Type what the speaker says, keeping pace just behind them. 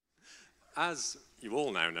As you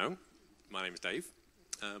all now know, my name is Dave,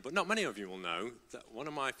 but not many of you will know that one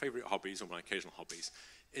of my favourite hobbies, or my occasional hobbies,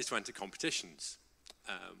 is to enter competitions.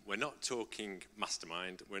 We're not talking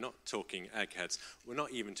mastermind, we're not talking eggheads, we're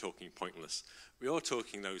not even talking pointless. We are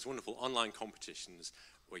talking those wonderful online competitions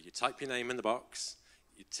where you type your name in the box,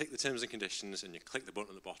 you tick the terms and conditions, and you click the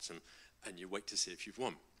button at the bottom, and you wait to see if you've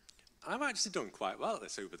won. I've actually done quite well at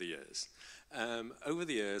this over the years. Over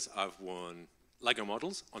the years, I've won Lego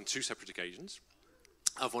models on 2 separate occasions.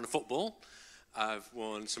 I've won a football. I've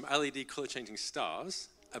won some LED colour-changing stars.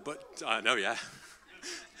 But I know, yeah.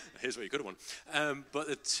 Here's what you could have won. But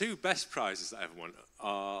the 2 best prizes that I ever won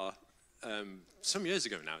are some years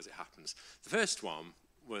ago now, as it happens. The first one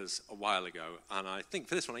was a while ago, and I think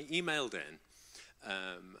for this one I emailed in,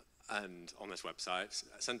 and on this website,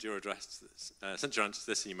 sent your answer to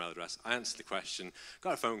this email address. I answered the question,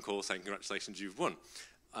 got a phone call saying, congratulations, you've won.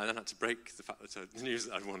 I then had to break the news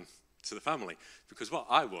that I'd won to the family, because what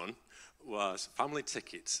I won was family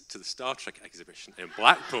tickets to the Star Trek exhibition in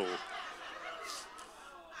Blackpool.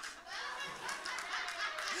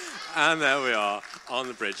 And there we are, on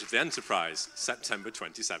the bridge of the Enterprise, September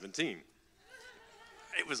 2017.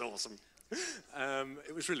 It was awesome.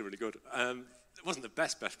 It was really, really good. It wasn't the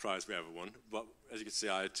best prize we ever won, but as you can see,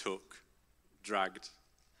 I took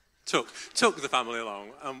the family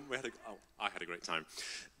along, and I had a great time.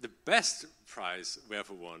 The best prize we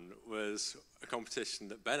ever won was a competition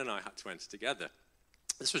that Ben and I had to enter together.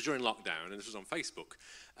 This was during lockdown, and this was on Facebook,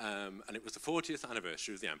 and it was the 40th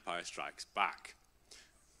anniversary of The Empire Strikes Back.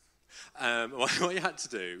 What you had to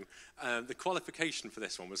do, the qualification for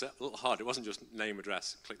this one was a little hard. It wasn't just name,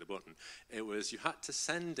 address, click the button. It was you had to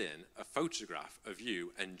send in a photograph of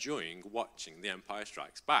you enjoying watching The Empire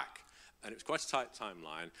Strikes Back. And it was quite a tight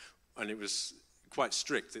timeline, and it was quite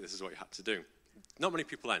strict that this is what you had to do. Not many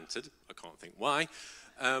people entered. I can't think why.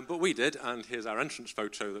 But we did, and here's our entrance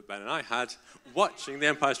photo that Ben and I had watching The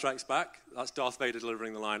Empire Strikes Back. That's Darth Vader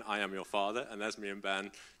delivering the line, "I am your father," and there's me and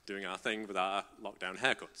Ben doing our thing with our lockdown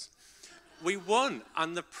haircuts. We won,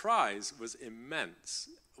 and the prize was immense.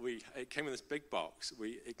 It came in this big box.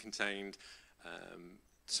 It contained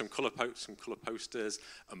some colour posters,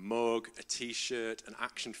 a mug, a T-shirt, an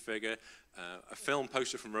action figure, a film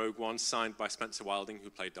poster from Rogue One signed by Spencer Wilding, who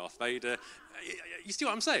played Darth Vader. You see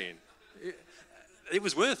what I'm saying? It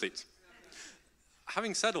was worth it.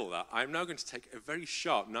 Having said all that, I'm now going to take a very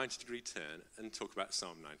sharp 90-degree turn and talk about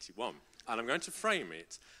Psalm 91. And I'm going to frame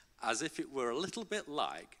it as if it were a little bit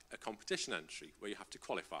like a competition entry where you have to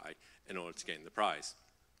qualify in order to gain the prize.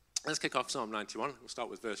 Let's kick off Psalm 91. We'll start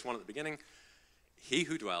with verse 1 at the beginning. He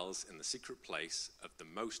who dwells in the secret place of the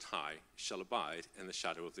Most High shall abide in the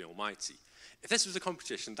shadow of the Almighty. If this was a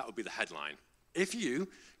competition, that would be the headline. If you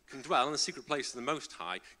can dwell in the secret place of the Most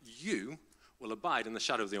High, you will abide in the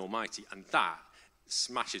shadow of the Almighty, and that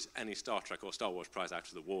smashes any Star Trek or Star Wars prize out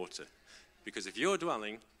of the water. Because if you're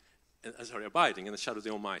abiding in the shadow of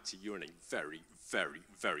the Almighty, you're in a very, very,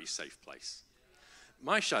 very safe place.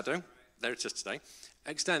 My shadow, there it is today,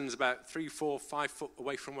 extends about 3, 4, 5 foot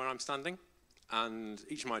away from where I'm standing, and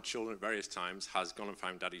each of my children at various times has gone and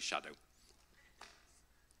found Daddy's shadow.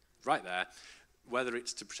 Right there, whether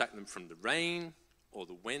it's to protect them from the rain, or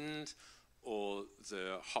the wind, or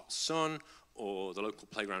the hot sun, or the local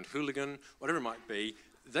playground hooligan, whatever it might be,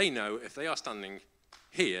 they know if they are standing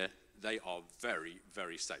here, they are very,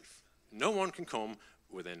 very safe. No one can come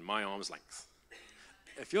within my arm's length.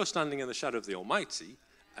 If you're standing in the shadow of the Almighty,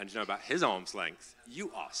 and you know about his arm's length,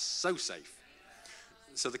 you are so safe.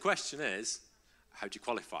 So the question is, how do you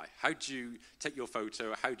qualify? How do you take your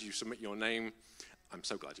photo? How do you submit your name? I'm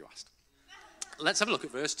so glad you asked. Let's have a look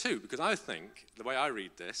at verse 2, because I think, the way I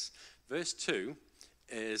read this, verse 2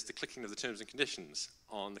 is the clicking of the terms and conditions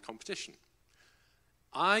on the competition.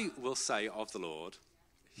 I will say of the Lord,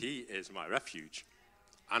 he is my refuge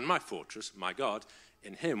and my fortress, my God,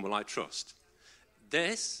 in him will I trust.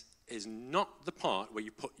 This is not the part where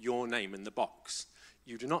you put your name in the box.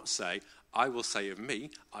 You do not say, I will say of me,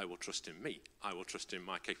 I will trust in me. I will trust in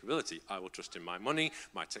my capability. I will trust in my money,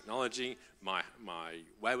 my technology, my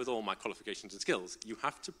wherewithal, my qualifications and skills. You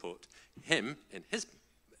have to put him in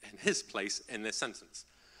his place in this sentence.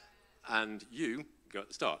 And you go at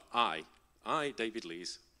the start. I, David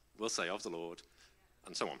Leese, will say of the Lord,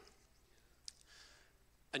 and so on.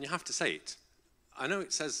 And you have to say it. I know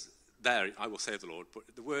it says there, I will say of the Lord, but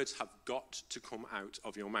the words have got to come out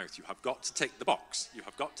of your mouth. You have got to tick the box. You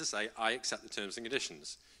have got to say, I accept the terms and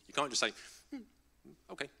conditions. You can't just say,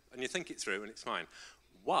 okay, and you think it through and it's fine.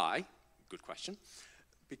 Why? Good question.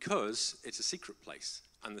 Because it's a secret place.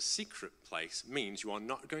 And the secret place means you are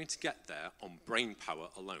not going to get there on brain power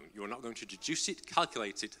alone. You are not going to deduce it,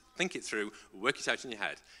 calculate it, think it through, work it out in your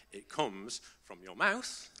head. It comes from your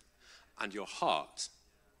mouth and your heart.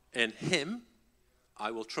 In him,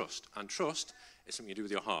 I will trust. And trust is something you do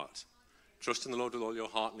with your heart. Trust in the Lord with all your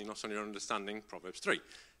heart and lean not on your understanding, Proverbs 3.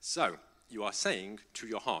 So, you are saying to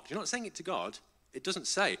your heart. You're not saying it to God. It doesn't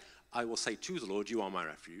say, I will say to the Lord, you are my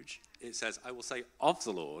refuge. It says, I will say of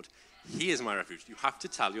the Lord, he is my refuge. You have to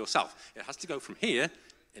tell yourself. It has to go from here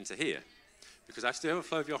into here. Because after the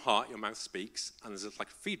overflow of your heart, your mouth speaks, and there's like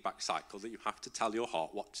a feedback cycle that you have to tell your heart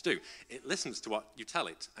what to do. It listens to what you tell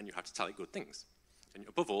it, and you have to tell it good things. And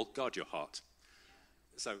above all, guard your heart.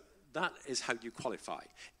 So that is how you qualify.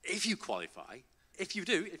 If you qualify, if you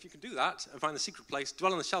can do that, and find the secret place,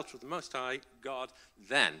 dwell in the shelter of the Most High God,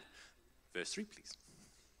 then, verse 3, please.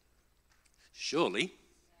 Surely,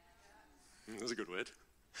 that's a good word,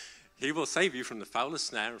 he will save you from the foulest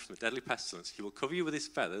snare and from the deadly pestilence. He will cover you with his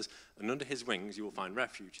feathers, and under his wings you will find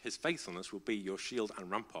refuge. His faithfulness will be your shield and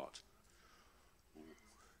rampart.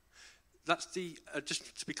 That's the,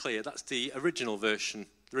 just to be clear, that's the original version,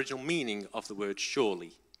 the original meaning of the word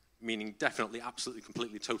surely, meaning definitely, absolutely,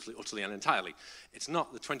 completely, totally, utterly, and entirely. It's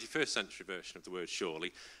not the 21st century version of the word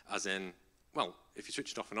surely, as in, well, if you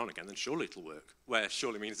switch it off and on again, then surely it'll work, where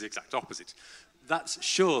surely means the exact opposite. That's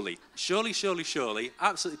surely. Surely, surely, surely,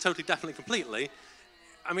 absolutely, totally, definitely, completely.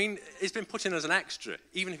 I mean, it's been put in as an extra.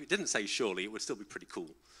 Even if it didn't say surely, it would still be pretty cool.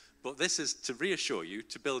 But this is to reassure you,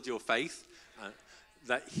 to build your faith,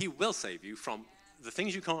 that he will save you from the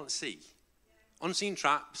things you can't see. Unseen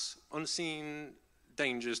traps, unseen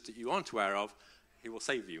dangers that you aren't aware of, he will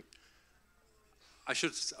save you. I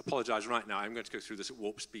should apologize right now. I'm going to go through this at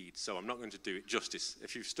warp speed, so I'm not going to do it justice.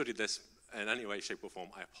 If you've studied this in any way, shape, or form,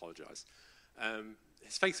 I apologize.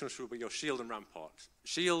 His faithfulness will be your shield and rampart.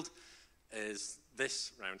 Shield is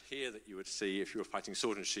this round here that you would see if you were fighting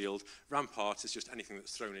sword and shield. Rampart is just anything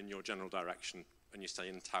that's thrown in your general direction, and you stay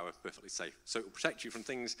in the tower perfectly safe. So it will protect you from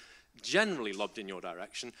things generally lobbed in your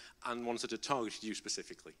direction and ones that are targeted you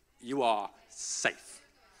specifically. You are safe.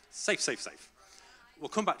 Safe, safe, safe. We'll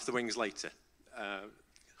come back to the wings later.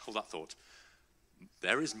 Hold that thought.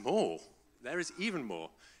 There is more. There is even more.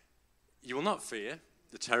 You will not fear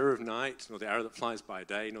the terror of night, nor the arrow that flies by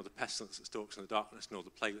day, nor the pestilence that stalks in the darkness, nor the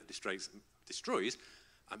plague that destroys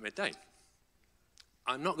at midday.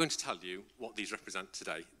 I'm not going to tell you what these represent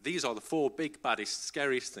today. These are the four big, baddest,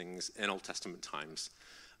 scariest things in Old Testament times.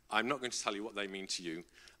 I'm not going to tell you what they mean to you.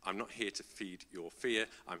 I'm not here to feed your fear.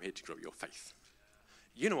 I'm here to grow your faith.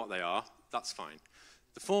 You know what they are. That's fine.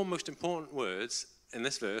 The four most important words in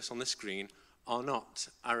this verse on this screen are not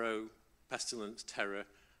arrow, pestilence, terror,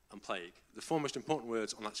 and plague. The four most important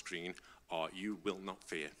words on that screen are you will not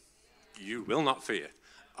fear. You will not fear.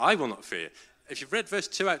 I will not fear. If you've read verse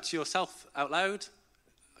 2 out to yourself out loud,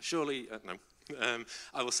 surely,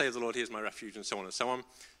 I will say of the Lord, he is my refuge, and so on and so on.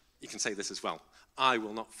 You can say this as well. I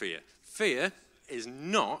will not fear. Fear is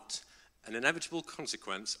not an inevitable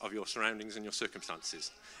consequence of your surroundings and your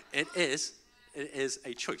circumstances. It is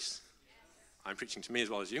a choice. I'm preaching to me as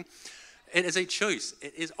well as you. It is a choice.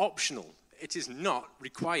 It is optional. It is not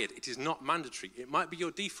required. It is not mandatory. It might be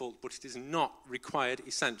your default, but it is not required,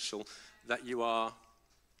 essential, that you are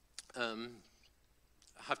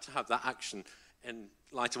have to have that action in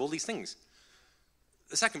light of all these things.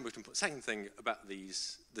 The second thing about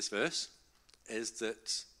this verse is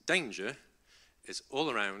that danger is all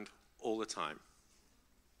around all the time.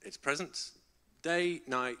 It's present day,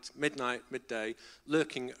 night, midnight, midday,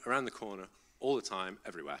 lurking around the corner all the time,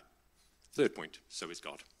 everywhere. Third point, so is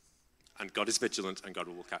God. And God is vigilant, and God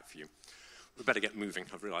will look out for you. We better get moving.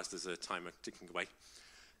 I've realized there's a timer ticking away.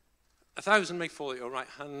 1,000 may fall at your right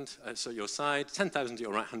hand, so your side, 10,000 at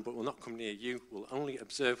your right hand, but will not come near you, will only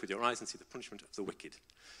observe with your eyes and see the punishment of the wicked.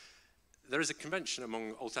 There is a convention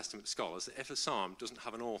among Old Testament scholars that if a psalm doesn't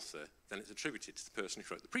have an author, then it's attributed to the person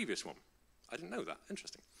who wrote the previous one. I didn't know that.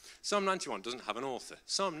 Interesting. Psalm 91 doesn't have an author.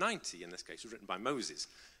 Psalm 90, in this case, was written by Moses.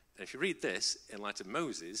 And if you read this, in light of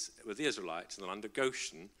Moses, with the Israelites in the land of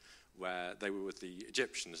Goshen, where they were with the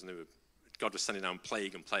Egyptians, and God was sending down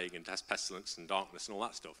plague and pestilence and darkness and all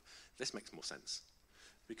that stuff, this makes more sense.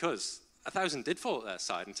 Because 1,000 did fall at their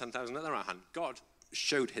side and 10,000 at their right hand. God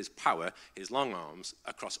showed his power, his long arms,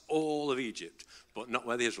 across all of Egypt, but not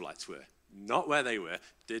where the Israelites were. Not where they were,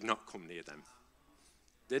 did not come near them.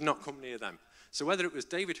 Did not come near them. So whether it was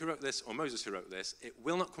David who wrote this or Moses who wrote this, it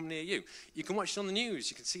will not come near you. You can watch it on the news.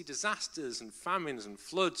 You can see disasters and famines and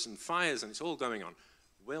floods and fires, and it's all going on.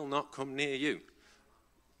 Will not come near you.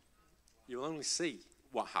 You will only see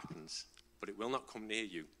what happens, but it will not come near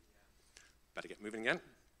you. Better get moving again.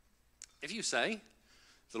 If you say,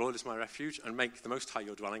 The Lord is my refuge, and make the Most High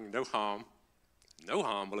your dwelling. No harm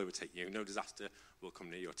will overtake you. No disaster will come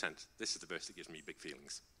near your tent. This is the verse that gives me big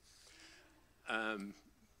feelings.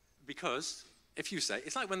 Because if you say,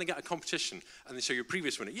 it's like when they get a competition and they show you a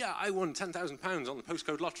previous winner. Yeah, I won £10,000 on the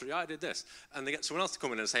postcode lottery. I did this. And they get someone else to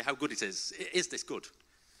come in and say how good it is. Is this good?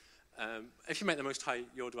 If you make the Most High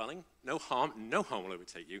your dwelling, no harm will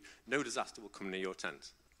overtake you. No disaster will come near your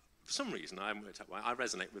tent. For some reason, I haven't worked out why, I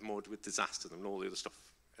resonate more with disaster than all the other stuff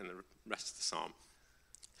in the rest of the psalm.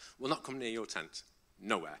 Will not come near your tent.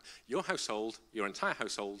 Nowhere. Your household, your entire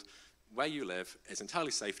household, where you live, is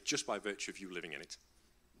entirely safe just by virtue of you living in it.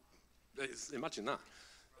 Imagine that.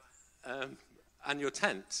 And your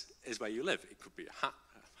tent is where you live. It could be a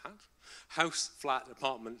house, flat,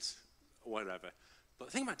 apartment, or whatever. But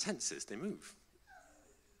the thing about tents is they move.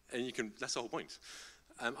 And that's the whole point.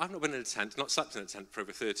 I've not been in a tent, not slept in a tent for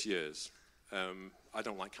over 30 years. I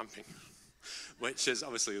don't like camping, which is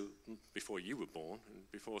obviously before you were born,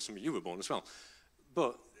 and before some of you were born as well.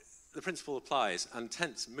 But the principle applies, and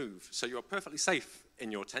tents move. So you are perfectly safe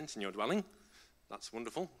in your tent, in your dwelling. That's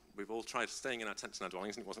wonderful. We've all tried staying in our tents and our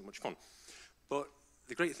dwellings, and it wasn't much fun. But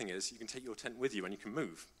the great thing is you can take your tent with you and you can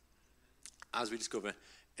move, as we discover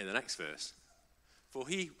in the next verse. For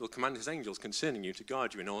he will command his angels concerning you to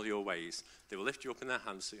guard you in all your ways. They will lift you up in their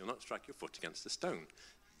hands so you'll not strike your foot against a stone.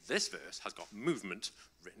 This verse has got movement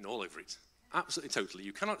written all over it. Absolutely, totally.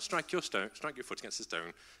 You cannot strike your foot against a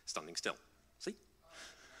stone standing still. See?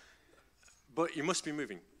 But you must be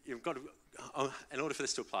moving. You've got to, in order for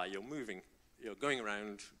this to apply, you're moving. You're going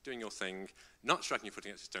around, doing your thing, not striking your foot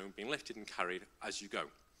against a stone, being lifted and carried as you go.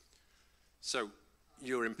 So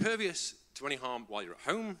you're impervious to any harm while you're at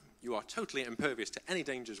home. You are totally impervious to any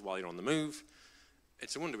dangers while you're on the move.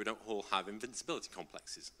 It's a wonder we don't all have invincibility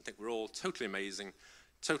complexes. I think we're all totally amazing,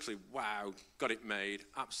 totally, wow, got it made,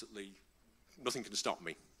 absolutely nothing can stop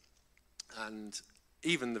me. And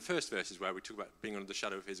even the first verses where we talk about being under the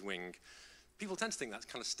shadow of his wing, people tend to think that's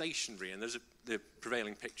kind of stationary, and there's the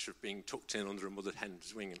prevailing picture of being tucked in under a mother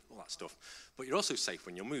hen's wing and all that stuff. But you're also safe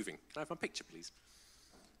when you're moving. Can I have my picture, please?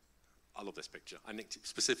 I love this picture. I nicked it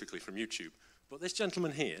specifically from YouTube. But this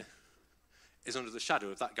gentleman here is under the shadow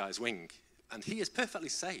of that guy's wing, and he is perfectly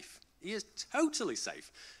safe. He is totally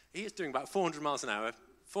safe. He is doing about 400 miles an hour,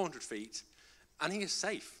 400 feet, and he is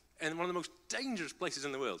safe. In one of the most dangerous places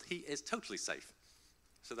in the world, he is totally safe.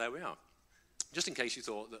 So there we are. Just in case you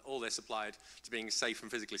thought that all this applied to being safe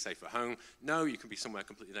and physically safe at home, no, you can be somewhere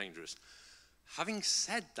completely dangerous. Having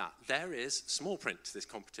said that, there is small print to this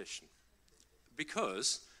competition.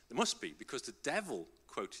 Because the devil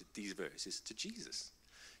quoted these verses to Jesus.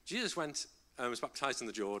 Jesus went, was baptized in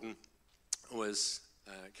the Jordan,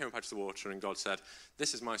 came up out of the water, and God said,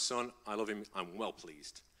 "This is my son, I love him, I'm well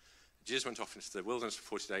pleased." Jesus went off into the wilderness for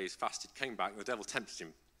 40 days, fasted, came back, and the devil tempted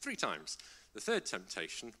him 3 times. The third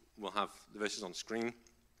temptation, we'll have the verses on screen.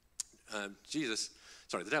 The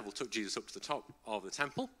devil took Jesus up to the top of the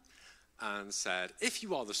temple and said, "If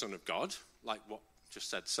you are the Son of God," like what just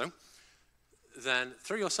said so, "then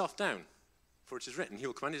throw yourself down, for it is written, he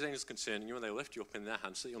will command his angels concerning you, and they will lift you up in their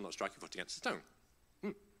hands so that you'll not strike your foot against a stone."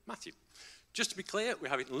 Matthew. Just to be clear, we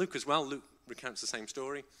have it in Luke as well. Luke recounts the same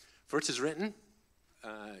story. "For it is written,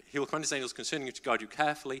 he will command his angels concerning you to guard you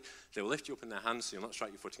carefully. They will lift you up in their hands so you'll not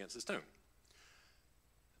strike your foot against a stone."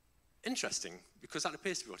 Interesting, because that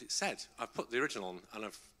appears to be what it said. I've put the original on, and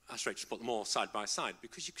I've asked Rachel to put them all side by side,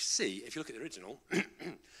 because you can see, if you look at the original,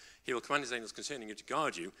 he will command his angels concerning you to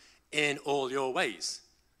guard you in all your ways.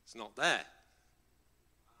 It's not there.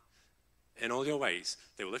 In all your ways,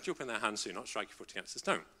 they will lift you up in their hands so you'll not strike your foot against a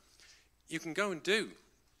stone. You can go and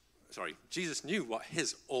Jesus knew what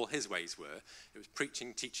all his ways were. It was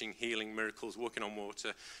preaching, teaching, healing, miracles, walking on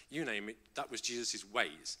water, you name it. That was Jesus'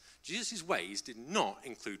 ways. Jesus' ways did not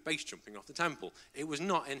include base jumping off the temple. It was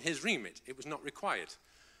not in his remit. It was not required.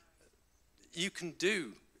 You can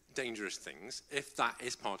do dangerous things if that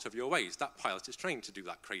is part of your ways. That pilot is trained to do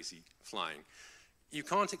that crazy flying. You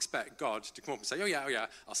can't expect God to come up and say, oh yeah,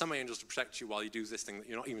 I'll send my angels to protect you while you do this thing that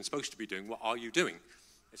you're not even supposed to be doing. What are you doing?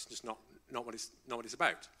 It's just not what it's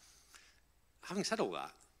about. Having said all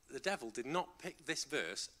that, the devil did not pick this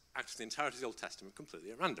verse out of the entirety of the Old Testament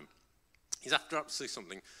completely at random. He's after absolutely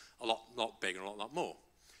something a lot bigger and a lot more.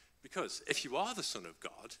 Because if you are the Son of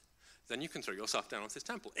God, then you can throw yourself down off this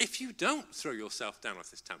temple. If you don't throw yourself down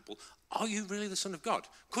off this temple, are you really the Son of God?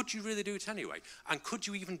 Could you really do it anyway? And could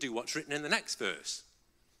you even do what's written in the next verse?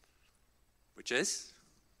 Which is,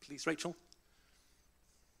 please, Rachel.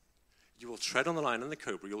 You will tread on the lion and the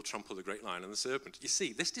cobra, you'll trample the great lion and the serpent. You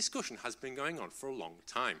see, this discussion has been going on for a long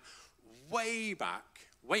time. Way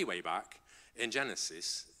back in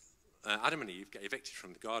Genesis, Adam and Eve get evicted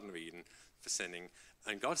from the Garden of Eden for sinning,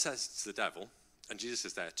 and God says to the devil, and Jesus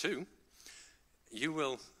is there too, I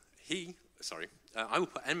will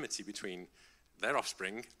put enmity between their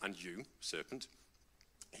offspring and you, serpent.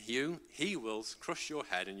 He will crush your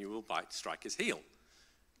head and you will strike his heel.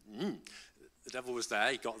 The devil was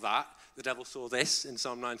there, he got that. The devil saw this in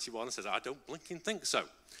Psalm 91 and says, I don't blinking think so.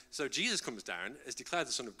 So Jesus comes down, is declared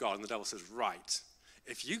the Son of God, and the devil says, right,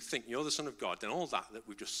 if you think you're the Son of God, then all that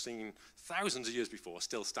we've just seen thousands of years before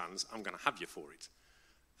still stands. I'm going to have you for it.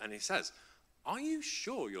 And he says, are you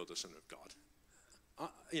sure you're the Son of God?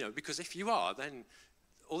 Because if you are, then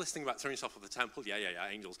all this thing about throwing yourself off the temple, yeah,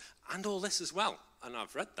 angels, and all this as well. And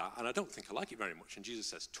I've read that, and I don't think I like it very much. And Jesus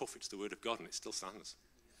says, tough, it's the word of God, and it still stands.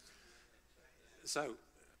 So,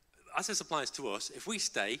 as this applies to us, if we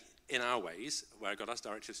stay in our ways, where God has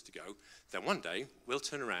directed us to go, then one day we'll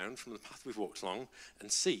turn around from the path we've walked along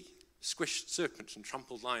and see squished serpents and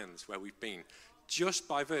trampled lions where we've been, just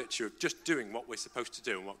by virtue of just doing what we're supposed to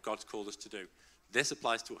do and what God's called us to do. This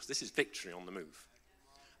applies to us. This is victory on the move.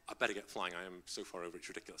 I better get flying. I am so far over, it's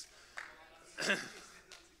ridiculous.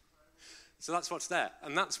 So that's what's there.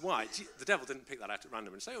 And that's why the devil didn't pick that out at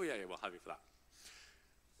random and say, oh, yeah, we'll have you for that.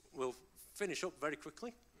 We'll finish up very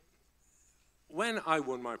quickly. When I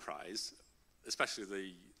won my prize,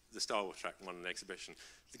 especially the Star Wars track one in the exhibition,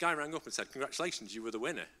 the guy rang up and said, congratulations, you were the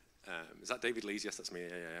winner. Is that David Leese? Yes, that's me.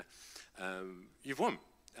 Yeah. You've won.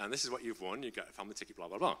 And this is what you've won. You get a family ticket, blah,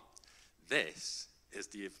 blah, blah. This is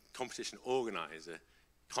the competition organizer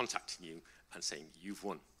contacting you and saying, you've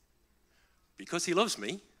won. Because he loves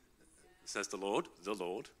me, says the Lord,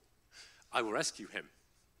 I will rescue him.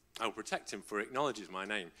 I will protect him, for he acknowledges my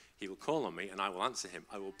name. He will call on me, and I will answer him.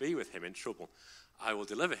 I will be with him in trouble. I will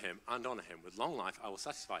deliver him and honor him. With long life, I will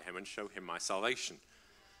satisfy him and show him my salvation.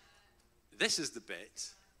 This is the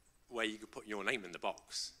bit where you can put your name in the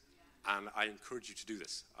box. And I encourage you to do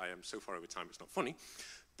this. I am so far over time, it's not funny.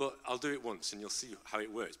 But I'll do it once, and you'll see how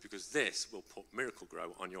it works, because this will put Miracle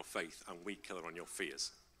Grow on your faith and Weed Killer on your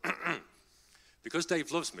fears. Because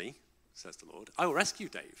Dave loves me, says the Lord, I will rescue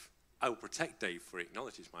Dave. I will protect Dave, for he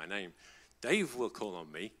acknowledges my name. Dave will call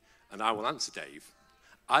on me, and I will answer Dave.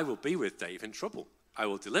 I will be with Dave in trouble. I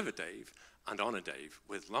will deliver Dave and honor Dave.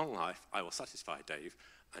 With long life, I will satisfy Dave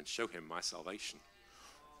and show him my salvation.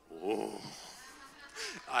 Oh,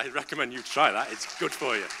 I recommend you try that. It's good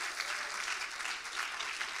for you.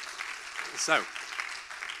 So,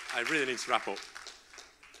 I really need to wrap up.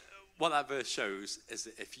 What that verse shows is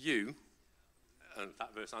that if you, and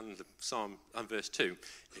that verse and the Psalm and verse 2,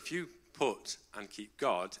 if you put and keep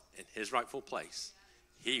God in his rightful place,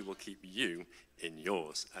 he will keep you in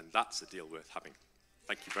yours. And that's a deal worth having.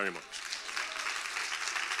 Thank you very much.